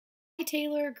Hi,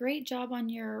 Taylor, great job on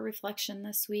your reflection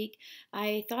this week.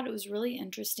 I thought it was really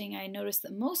interesting. I noticed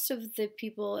that most of the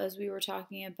people, as we were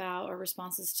talking about our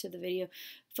responses to the video,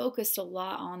 focused a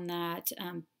lot on that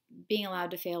being allowed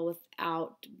to fail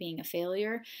without being a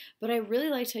failure. But I really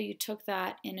liked how you took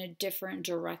that in a different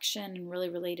direction and really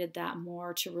related that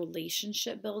more to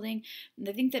relationship building. And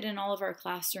I think that in all of our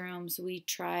classrooms, we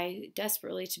try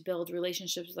desperately to build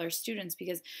relationships with our students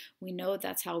because we know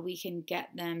that's how we can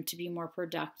get them to be more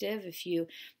productive. If you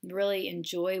really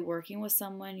enjoy working with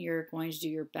someone, you're going to do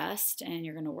your best and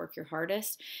you're going to work your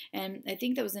hardest. And I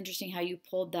think that was interesting how you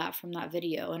pulled that from that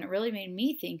video. And it really made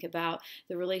me think about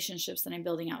the relationships that I'm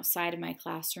building outside of my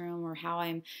classroom, or how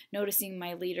I'm noticing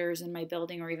my leaders in my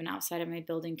building, or even outside of my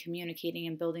building, communicating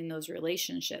and building those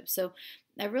relationships. So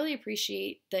I really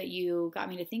appreciate that you got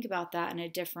me to think about that in a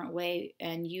different way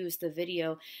and use the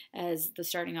video as the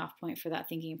starting off point for that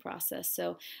thinking process.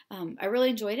 So I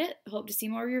really enjoyed it. Hope to see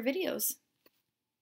more of your videos.